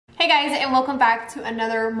guys, and welcome back to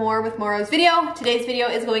another More with Morrow's video. Today's video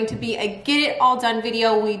is going to be a get it all done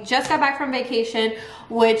video. We just got back from vacation,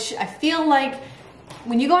 which I feel like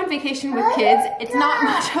when you go on vacation with kids, it's not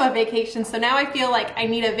much of a vacation. So now I feel like I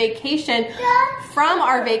need a vacation from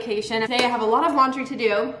our vacation. Today I have a lot of laundry to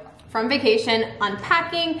do from vacation,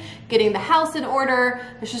 unpacking, getting the house in order.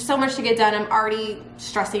 There's just so much to get done. I'm already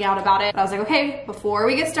stressing out about it. But I was like, okay, before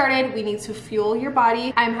we get started, we need to fuel your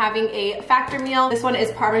body. I'm having a Factor meal. This one is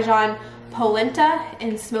Parmesan polenta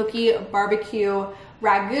and smoky barbecue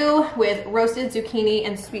ragu with roasted zucchini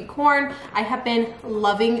and sweet corn. I have been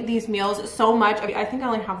loving these meals so much. I think I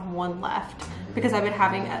only have one left because I've been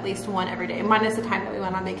having at least one every day, minus the time that we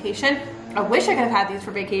went on vacation. I wish I could have had these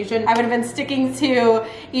for vacation. I would have been sticking to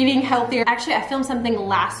eating healthier. Actually, I filmed something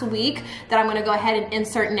last week that I'm gonna go ahead and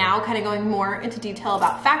insert now, kind of going more into detail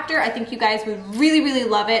about Factor. I think you guys would really, really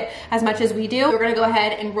love it as much as we do. We're gonna go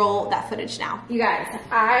ahead and roll that footage now. You guys,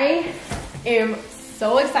 I am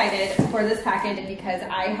so excited for this package because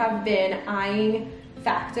I have been eyeing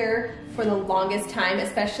Factor for the longest time,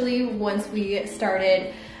 especially once we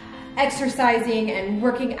started exercising and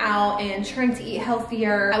working out and trying to eat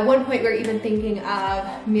healthier. At one point we were even thinking of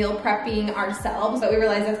meal prepping ourselves, but we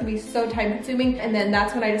realized that's gonna be so time consuming. And then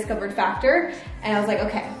that's when I discovered Factor, and I was like,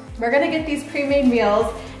 okay, we're gonna get these pre-made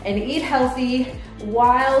meals and eat healthy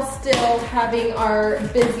while still having our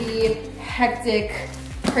busy, hectic,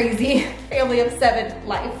 crazy family of 7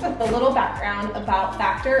 life. The little background about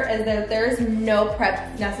Factor is that there's no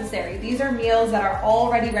prep necessary. These are meals that are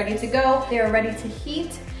already ready to go. They are ready to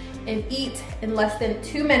heat and eat in less than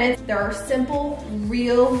 2 minutes. There are simple,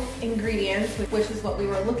 real ingredients, which is what we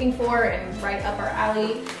were looking for and right up our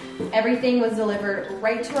alley. Everything was delivered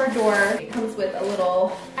right to our door. It comes with a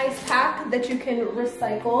little ice pack that you can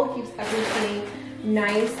recycle, keeps everything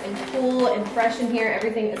nice and cool and fresh in here.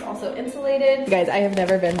 Everything is also insulated. You guys, I have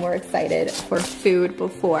never been more excited for food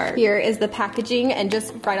before. Here is the packaging, and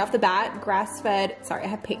just right off the bat, grass-fed, sorry, I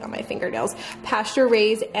have paint on my fingernails,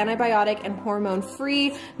 pasture-raised, antibiotic and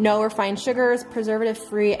hormone-free, no refined sugars,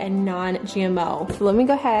 preservative-free, and non-GMO. So let me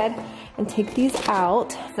go ahead and take these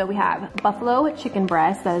out. So we have buffalo chicken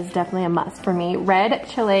breast, that is definitely a must for me. Red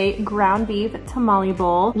chile ground beef tamale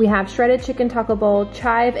bowl. We have shredded chicken taco bowl,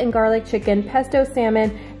 chive and garlic chicken, pesto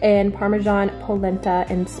salmon, and Parmesan polenta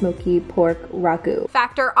and smoky pork ragu.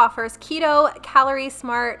 Factor offers keto, calorie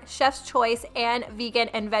smart, chef's choice, and vegan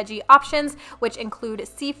and veggie options, which include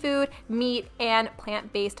seafood, meat, and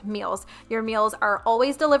plant-based meals. Your meals are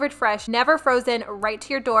always delivered fresh, never frozen, right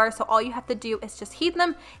to your door, so all you have to do is just heat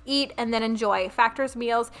them, eat, and then enjoy. Factor's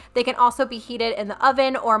meals, they can also be heated in the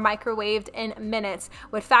oven or microwaved in minutes.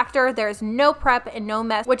 With Factor, there's no prep and no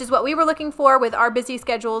mess, which is what we were looking for with our busy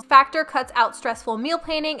schedules. Factor cuts out stressful meal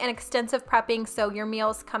planning and extensive prepping, so your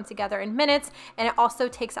meals come together in minutes, and it also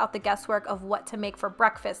takes out the guesswork of what to make for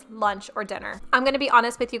breakfast, lunch, or dinner. I'm gonna be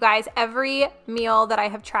honest with you guys, every meal that I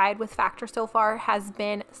have tried with Factor so far has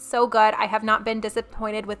been so good. I have not been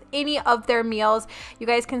disappointed with any of their meals. You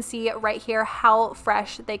guys can see right here how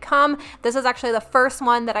fresh they come. This is actually the first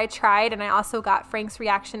one that I tried, and I also got Frank's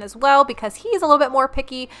reaction as well because he's a little bit more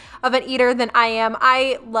picky of an eater than I am.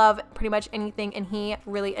 I love pretty much anything, and he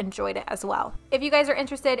really enjoyed it as well. If you guys are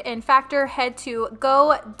interested in Factor, head to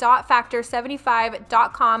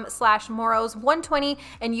go.factor75.com/morrows120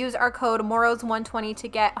 and use our code morrows120 to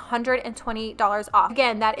get $120 off.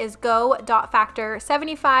 Again, that is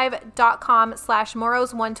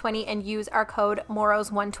go.factor75.com/morrows120 and use our code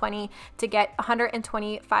morrows120 to get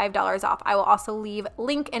 $125 off. I will also leave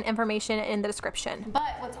link and information in the description.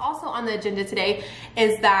 But what's also on the agenda today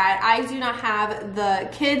is that I do not have the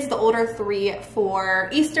kids, the older 3, for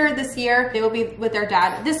Easter this year. They will be with their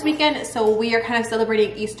dad this weekend, so we are kind of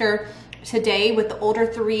celebrating Easter today with the older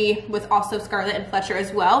 3, with also Scarlett and Fletcher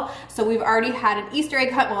as well. So we've already had an Easter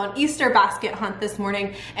egg hunt, well, an Easter basket hunt this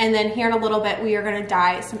morning, and then here in a little bit we are gonna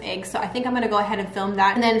dye some eggs. So I think I'm gonna go ahead and film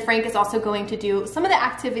that. And then Frank is also going to do some of the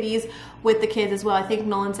activities with the kids as well. I think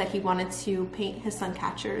Nolan said he wanted to paint his sun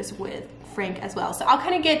catchers with Frank as well. So I'll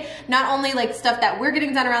kind of get not only like stuff that we're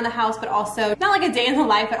getting done around the house, but also not like a day in the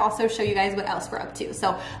life, but also show you guys what else we're up to.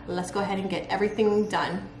 So let's go ahead and get everything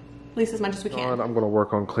done, at least as much as we can. I'm gonna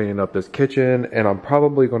work on cleaning up this kitchen, and I'm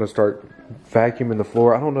probably gonna start vacuuming the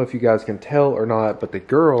floor. I don't know if you guys can tell or not, but the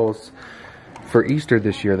girls for Easter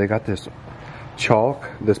this year, they got this chalk,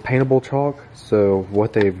 this paintable chalk. So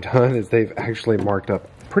what they've done is they've actually marked up,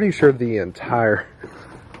 pretty sure the entire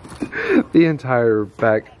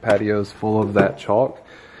back patio is full of that chalk.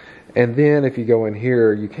 And then if you go in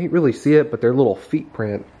here, you can't really see it, but their little feet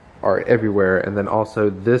print are everywhere. And then also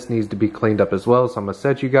this needs to be cleaned up as well. So I'm gonna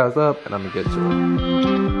set you guys up and I'm gonna get to it.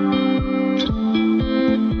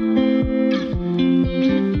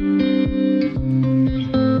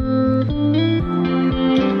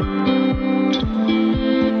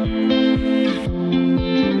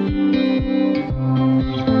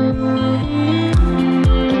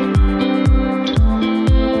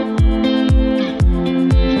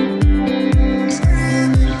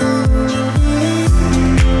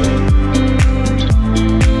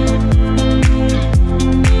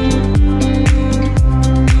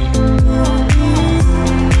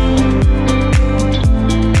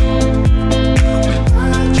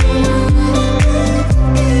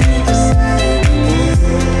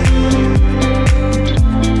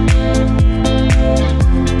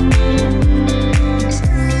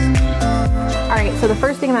 right, so the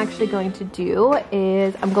first thing I'm actually going to do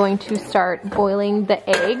is I'm going to start boiling the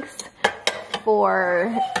eggs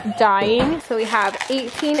for dyeing. So we have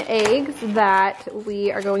 18 eggs that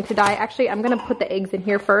we are going to dye. Actually, I'm gonna put the eggs in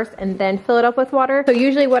here first and then fill it up with water. So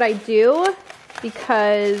usually what I do,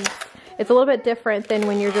 because it's a little bit different than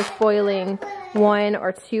when you're just boiling 1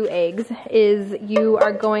 or 2 eggs, is you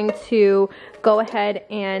are going to go ahead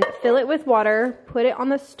and fill it with water, put it on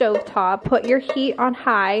the stove top, put your heat on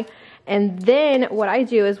high, and then what I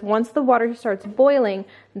do is once the water starts boiling,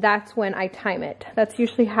 that's when I time it. That's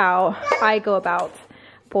usually how I go about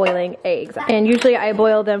boiling eggs. And usually I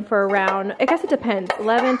boil them for around, I guess it depends,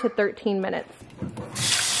 11 to 13 minutes.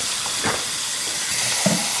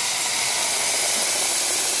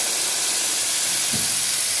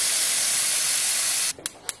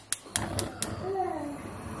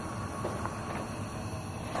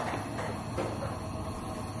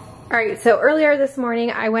 All right, so earlier this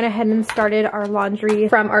morning, I went ahead and started our laundry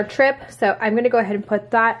from our trip. So I'm gonna go ahead and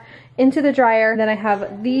put that into the dryer. Then I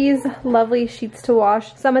have these lovely sheets to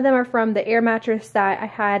wash. Some of them are from the air mattress that I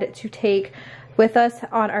had to take with us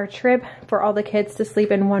on our trip for all the kids to sleep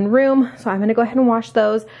in one room. So I'm gonna go ahead and wash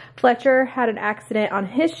those. Fletcher had an accident on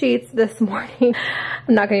his sheets this morning.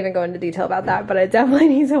 I'm not gonna even go into detail about that, but I definitely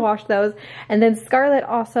need to wash those. And then Scarlett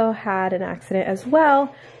also had an accident as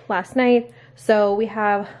well last night. So we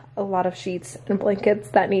have a lot of sheets and blankets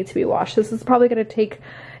that need to be washed. This is probably gonna take,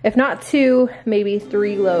 if not 2, maybe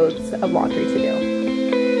 3 loads of laundry to do.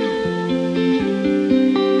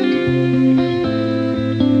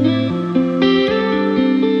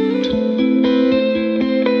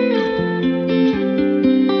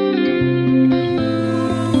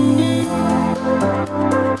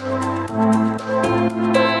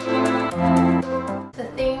 The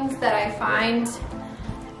things that I find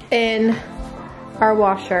in our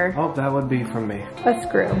washer. Oh, that would be from me. A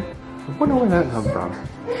screw. I wonder where that come from.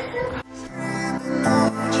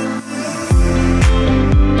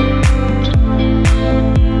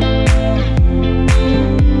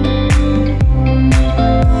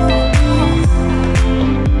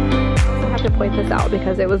 I have to point this out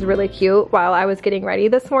because it was really cute. While I was getting ready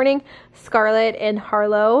this morning, Scarlett and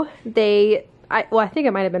Harlow, I think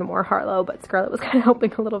it might have been more Harlow, but Scarlett was kind of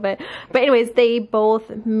helping a little bit. But anyways, they both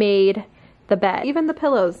made the bed, even the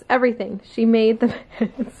pillows, everything. She made the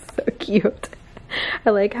bed. It's so cute. I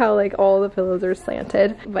like how like all the pillows are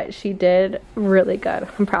slanted, but she did really good.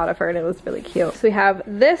 I'm proud of her and it was really cute. So we have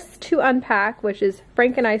this to unpack, which is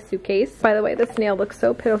Frank and I's suitcase. By the way, this nail looks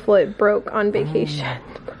so pitiful. It broke on vacation.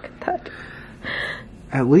 Look at that.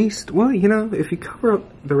 At least, well, you know, if you cover up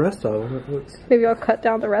the rest of them, it looks... Maybe I'll cut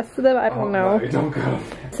down the rest of them. I don't know. No, don't go.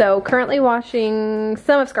 So currently washing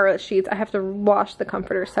some of Scarlett's sheets. I have to wash the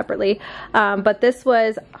comforters separately. But this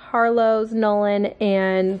was Harlow's, Nolan,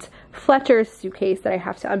 and Fletcher's suitcase that I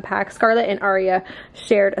have to unpack. Scarlett and Aria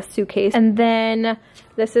shared a suitcase. And then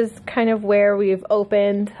this is kind of where we've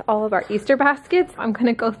opened all of our Easter baskets. I'm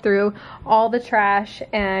gonna go through all the trash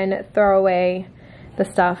and throw away the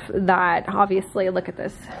stuff that, obviously, look at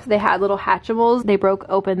this. They had little Hatchimals. They broke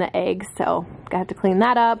open the eggs, so I have to clean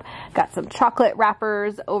that up. Got some chocolate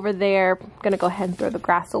wrappers over there. Gonna go ahead and throw the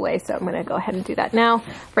grass away, so I'm gonna go ahead and do that now.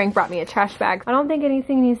 Frank brought me a trash bag. I don't think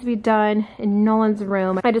anything needs to be done in Nolan's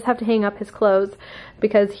room. I just have to hang up his clothes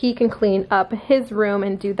because he can clean up his room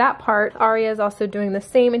and do that part. Aria is also doing the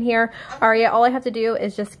same in here. Aria, all I have to do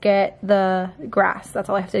is just get the grass. That's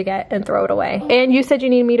all I have to get and throw it away. And you said you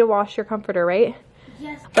need me to wash your comforter, right?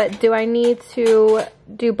 Yes. But do I need to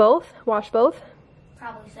do both? Wash both?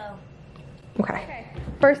 Probably so. Okay.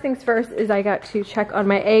 First things first is I got to check on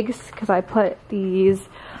my eggs because I put these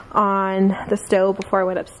on the stove before I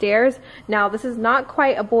went upstairs. Now this is not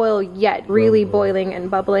quite a boil yet, really boiling and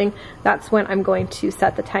bubbling. That's when I'm going to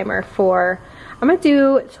set the timer for, I'm gonna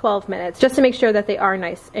do 12 minutes just to make sure that they are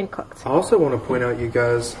nice and cooked. I also want to point out, you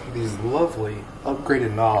guys, these lovely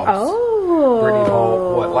upgraded knobs. Oh. Brittany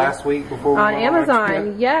hauled, what, last week before we on went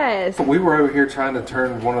Amazon, yes. We were over here trying to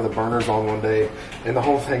turn one of the burners on one day, and the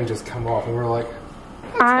whole thing just come off, and we were like,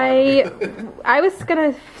 I was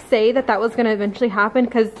gonna say that was gonna eventually happen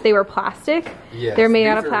because they were plastic. Yes, they're made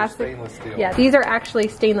out of these are plastic. stainless steel. Yeah, these are actually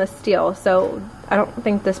stainless steel, so I don't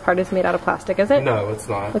think this part is made out of plastic, is it? No, it's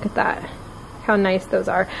not. Look at that. How nice those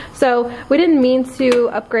are. So we didn't mean to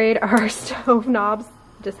upgrade our stove knobs.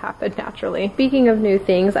 It just happened naturally. Speaking of new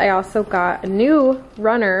things, I also got a new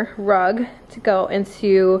runner rug to go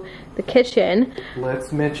into the kitchen.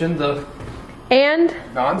 Let's mention the and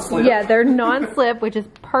non-slip. Yeah, they're non-slip, which is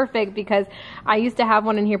perfect because I used to have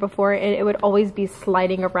one in here before and it would always be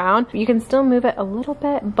sliding around. You can still move it a little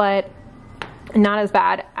bit, but Not as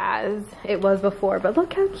bad as it was before, but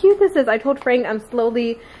look how cute this is. I told Frank I'm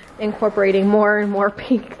slowly incorporating more and more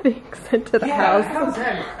pink things into the house. How's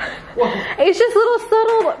that? It's just little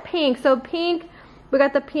subtle pink. So pink, we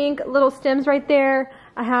got the pink little stems right there.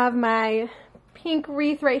 I have my pink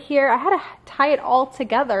wreath right here. I had to tie it all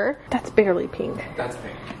together. That's barely pink. That's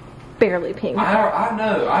pink. Barely pink. I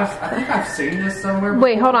know. I think I've seen this somewhere before.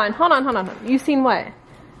 Wait, hold on. You've seen what?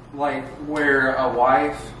 Like where a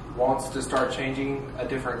wife wants to start changing a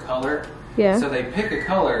different color. Yeah. So they pick a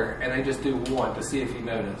color and they just do one to see if you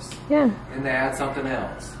notice. Yeah. And they add something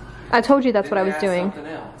else. I told you that's Then what I they was add doing.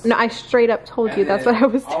 Something else. No, I straight up told you that's what I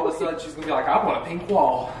was doing. All of a sudden she's gonna be like, I want a pink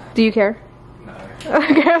wall. Do you care? No.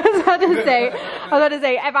 Okay, I was about to say,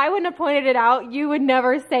 if I wouldn't have pointed it out, you would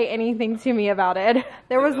never say anything to me about it.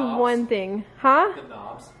 There was one thing. Huh? The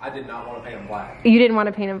knobs. I did not want to paint them black. You didn't want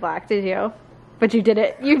to paint them black, did you? But you did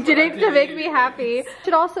it. You did it to make me happy. You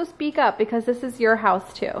should also speak up because this is your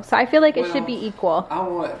house too. So I feel like it should be equal.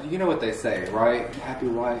 You know what they say, right? Happy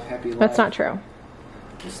wife, happy life. That's not true.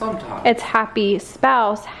 Well, sometimes. It's happy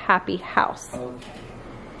spouse, happy house. Okay.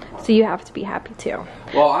 So you have to be happy too.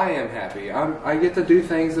 Well, I am happy. I get to do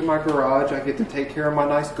things in my garage. I get to take care of my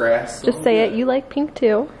nice grass. So Just say it. You like pink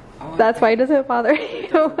too. Like That's pink. why it doesn't bother you.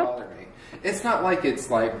 It doesn't bother me. It's not like it's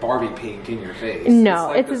like Barbie pink in your face. No,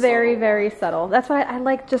 like it's very, very subtle. That's why I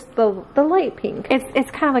like just the light pink.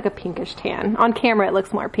 It's kind of like a pinkish tan. On camera it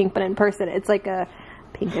looks more pink, but in person it's like a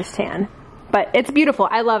pinkish tan. But it's beautiful.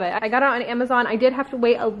 I love it. I got it on Amazon. I did have to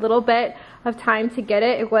wait a little bit of time to get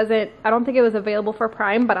it. I don't think it was available for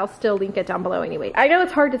Prime, but I'll still link it down below anyway. I know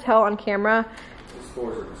it's hard to tell on camera,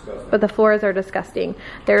 but the floors are disgusting.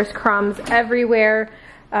 There's crumbs everywhere.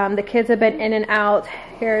 The kids have been in and out.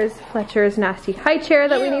 Here's Fletcher's nasty high chair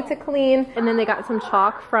that we need to clean. And then they got some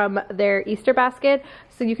chalk from their Easter basket.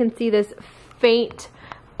 So you can see this faint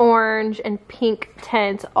orange and pink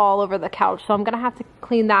tint all over the couch. So I'm gonna have to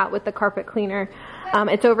clean that with the carpet cleaner.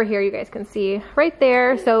 It's over here, you guys can see right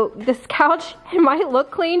there. So this couch, it might look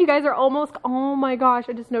clean. You guys are almost, oh my gosh,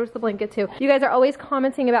 I just noticed the blanket too. You guys are always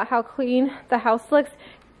commenting about how clean the house looks.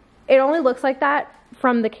 It only looks like that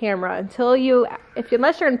from the camera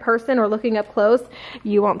unless you're in person or looking up close,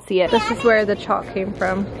 you won't see it. This is where the chalk came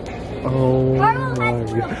from. Oh my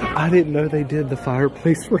God. I didn't know they did the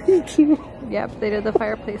fireplace for you too. Yep, they did the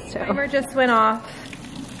fireplace too. Timer just went off.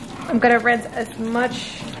 I'm gonna rinse as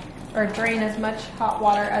much or drain as much hot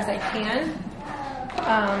water as I can.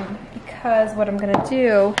 Because what I'm gonna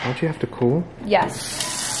do. Don't you have to cool?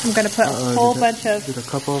 Yes. I'm gonna put a whole bunch of. Did a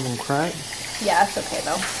couple of them crack? Yeah, it's okay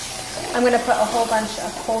though. I'm gonna put a whole bunch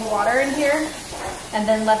of cold water in here and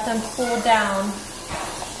then let them cool down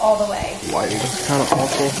all the way. Lighting is kind of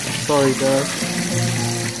awful. Sorry guys.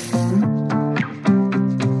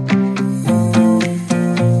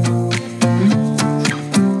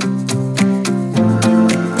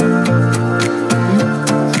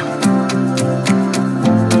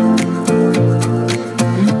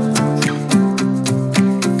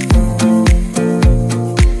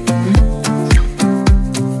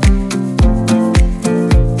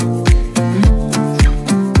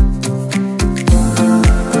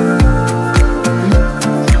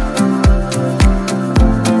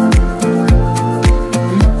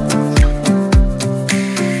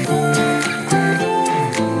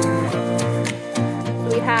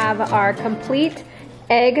 Our complete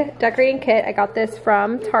egg decorating kit. I got this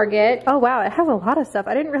from Target. Oh wow, it has a lot of stuff.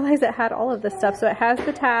 I didn't realize it had all of this stuff. So it has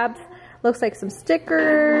the tabs, looks like some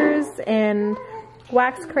stickers and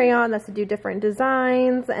wax crayon that's to do different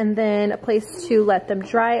designs, and then a place to let them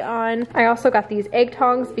dry on. I also got these egg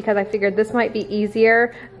tongs because I figured this might be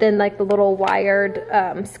easier than like the little wired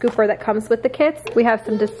scooper that comes with the kits. We have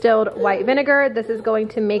some distilled white vinegar. This is going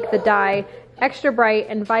to make the dye extra bright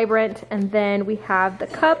and vibrant. And then we have the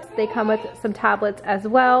cups. They come with some tablets as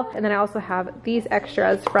well. And then I also have these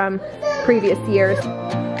extras from previous years.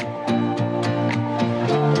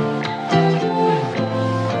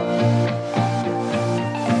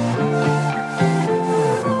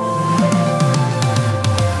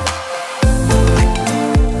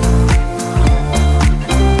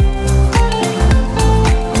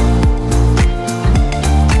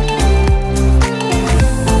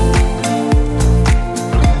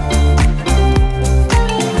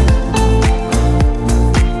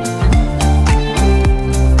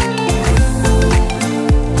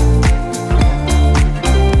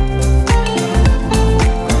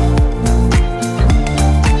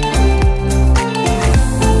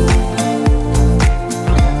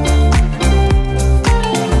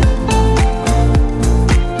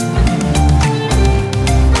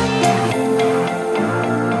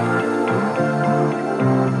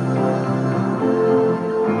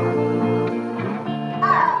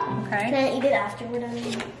 eat it afterward. There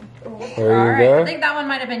you All right, go. I think that one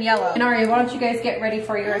might have been yellow. And Ari, why don't you guys get ready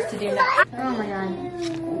for yours to do next? Oh my god.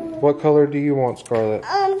 What color do you want, Scarlett?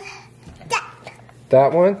 That.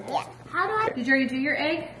 That one? Yeah. How do I? Did you already do your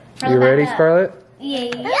egg? You ready, Scarlett?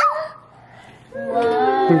 Yeah.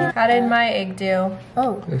 Whoa. How did my egg do?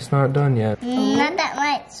 Oh. It's not done yet. Not that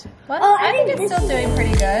much. What? Oh, I think it's still doing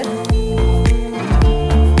pretty good.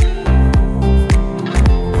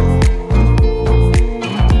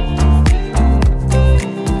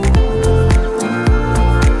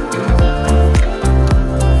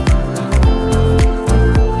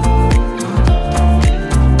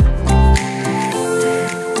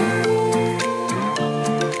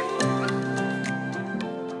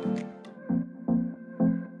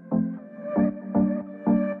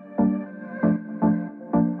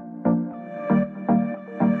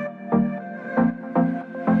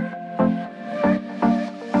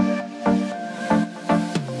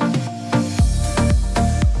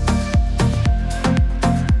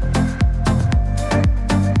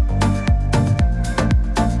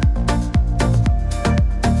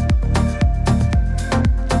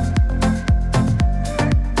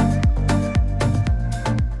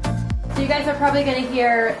 You guys are probably going to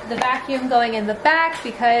hear the vacuum going in the back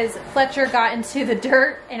because Fletcher got into the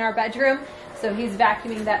dirt in our bedroom, so he's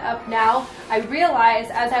vacuuming that up now. I realized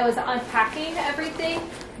as I was unpacking everything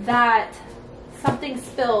that something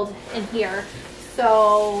spilled in here,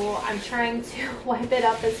 so I'm trying to wipe it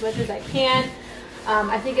up as much as I can.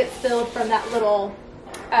 I think it spilled from that little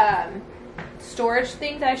storage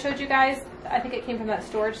thing that I showed you guys. I think it came from that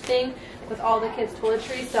storage thing with all the kids'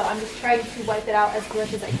 toiletries, so I'm just trying to wipe it out as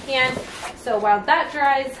much as I can. So while that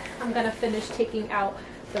dries, I'm gonna finish taking out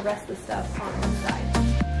the rest of the stuff on the side.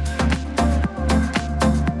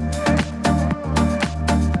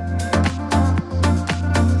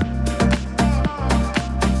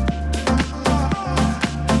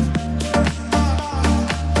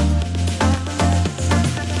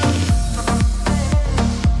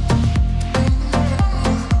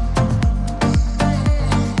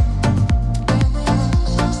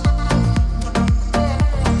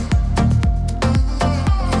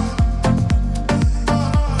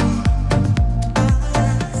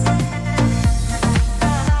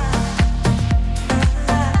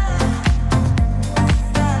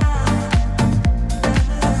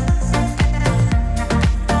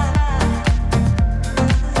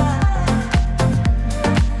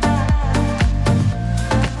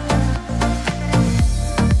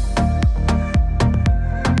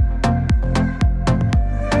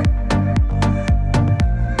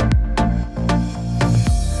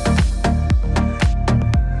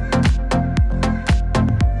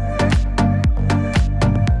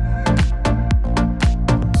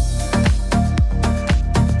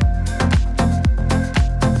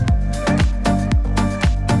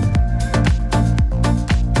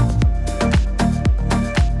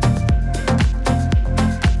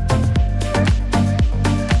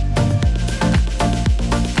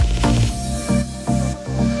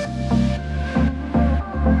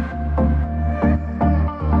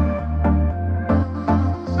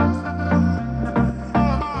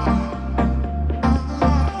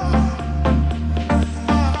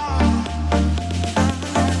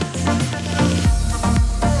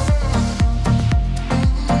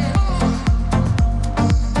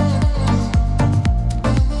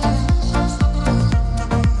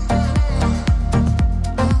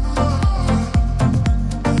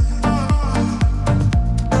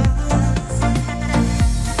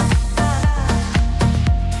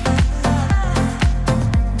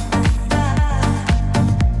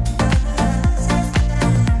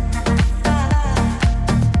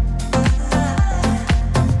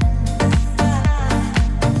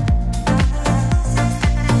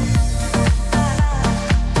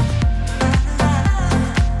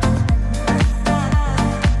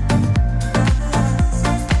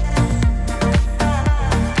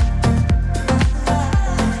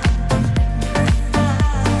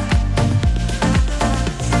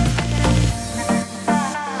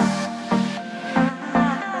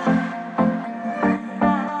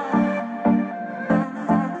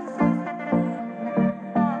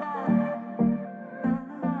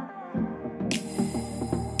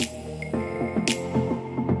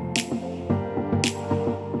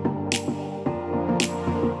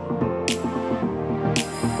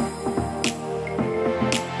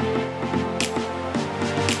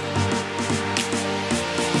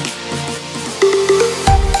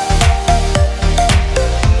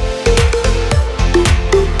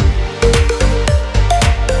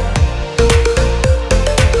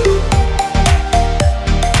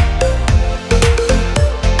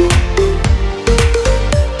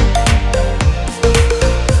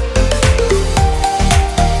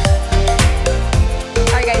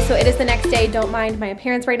 don't mind my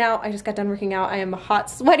appearance right now. I just got done working out. I am a hot,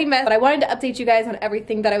 sweaty mess, but I wanted to update you guys on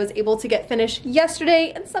everything that I was able to get finished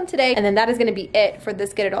yesterday and some today, and then that is gonna be it for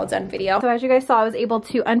this Get It All Done video. So as you guys saw, I was able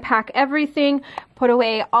to unpack everything, put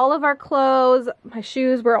away all of our clothes. My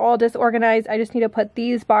shoes were all disorganized. I just need to put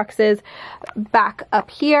these boxes back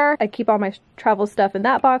up here. I keep all my travel stuff in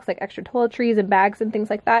that box, like extra toiletries and bags and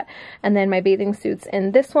things like that, and then my bathing suits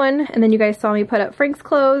in this one. And then you guys saw me put up Frank's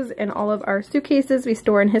clothes and all of our suitcases we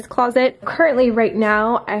store in his closet. Currently right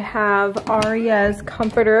now I have Aria's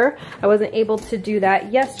comforter. I wasn't able to do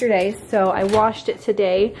that yesterday, so I washed it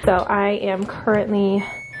today. So I am currently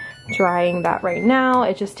drying that right now.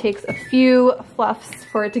 It just takes a few fluffs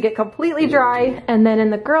for it to get completely dry. And then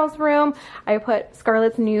in the girls' room, I put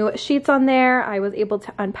Scarlett's new sheets on there. I was able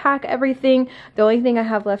to unpack everything. The only thing I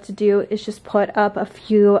have left to do is just put up a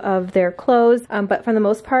few of their clothes. But for the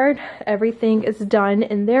most part, everything is done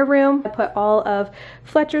in their room. I put all of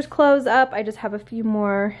Fletcher's clothes up. I just have a few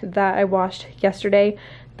more that I washed yesterday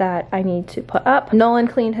that I need to put up. Nolan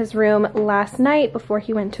cleaned his room last night before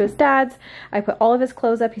he went to his dad's. I put all of his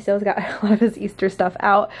clothes up. He still's got a lot of his Easter stuff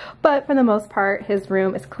out, but for the most part, his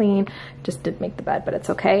room is clean. Just didn't make the bed, but it's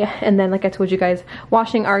okay. And then, like I told you guys,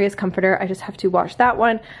 washing Aria's comforter, I just have to wash that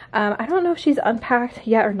one. I don't know if she's unpacked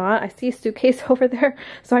yet or not. I see a suitcase over there,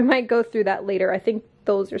 so I might go through that later. I think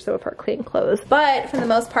those are some of her clean clothes. But for the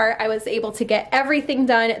most part, I was able to get everything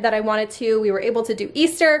done that I wanted to. We were able to do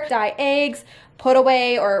Easter, dye eggs, put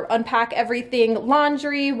away or unpack everything,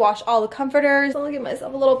 laundry, wash all the comforters. I'll give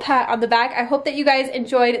myself a little pat on the back. I hope that you guys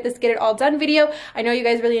enjoyed this Get It All Done video. I know you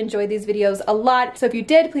guys really enjoyed these videos a lot. So if you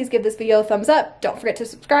did, please give this video a thumbs up. Don't forget to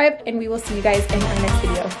subscribe, and we will see you guys in our next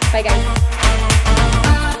video. Bye guys.